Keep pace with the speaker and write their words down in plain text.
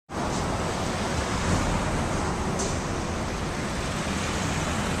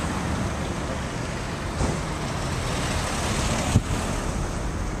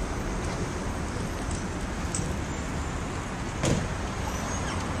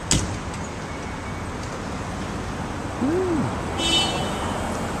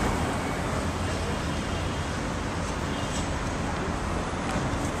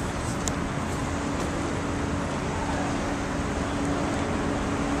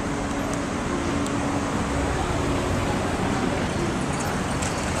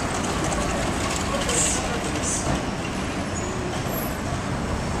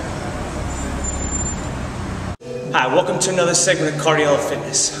Hi, welcome to another segment of Cardiello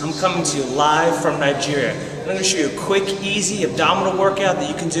Fitness. I'm coming to you live from Nigeria. I'm going to show you a quick, easy abdominal workout that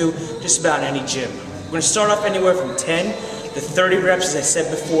you can do just about any gym. We're going to start off anywhere from 10 to 30 reps, as I said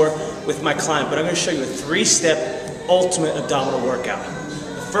before, with my client, but I'm going to show you a 3-step ultimate abdominal workout.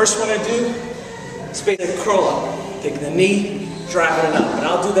 The first one I do is basically curl up, taking the knee, driving it up, and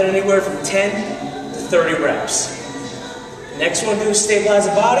I'll do that anywhere from 10 to 30 reps. The next one I do is stabilize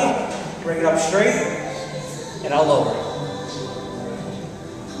the body, bring it up straight, and I'll lower it.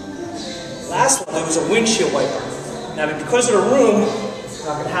 Last one is a windshield wiper. Now, because of the room, I'm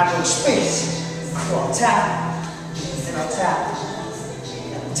not going to have much space. So I'll tap, and I'll tap,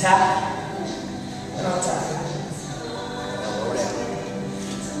 and I'll tap, and I'll tap. Lower down.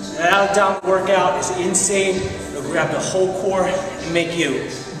 That abdominal workout is insane. It'll grab the whole core and make you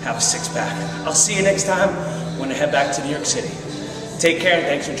have a six-pack. I'll see you next time when I head back to New York City. Take care and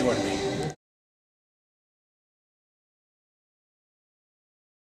thanks for joining me.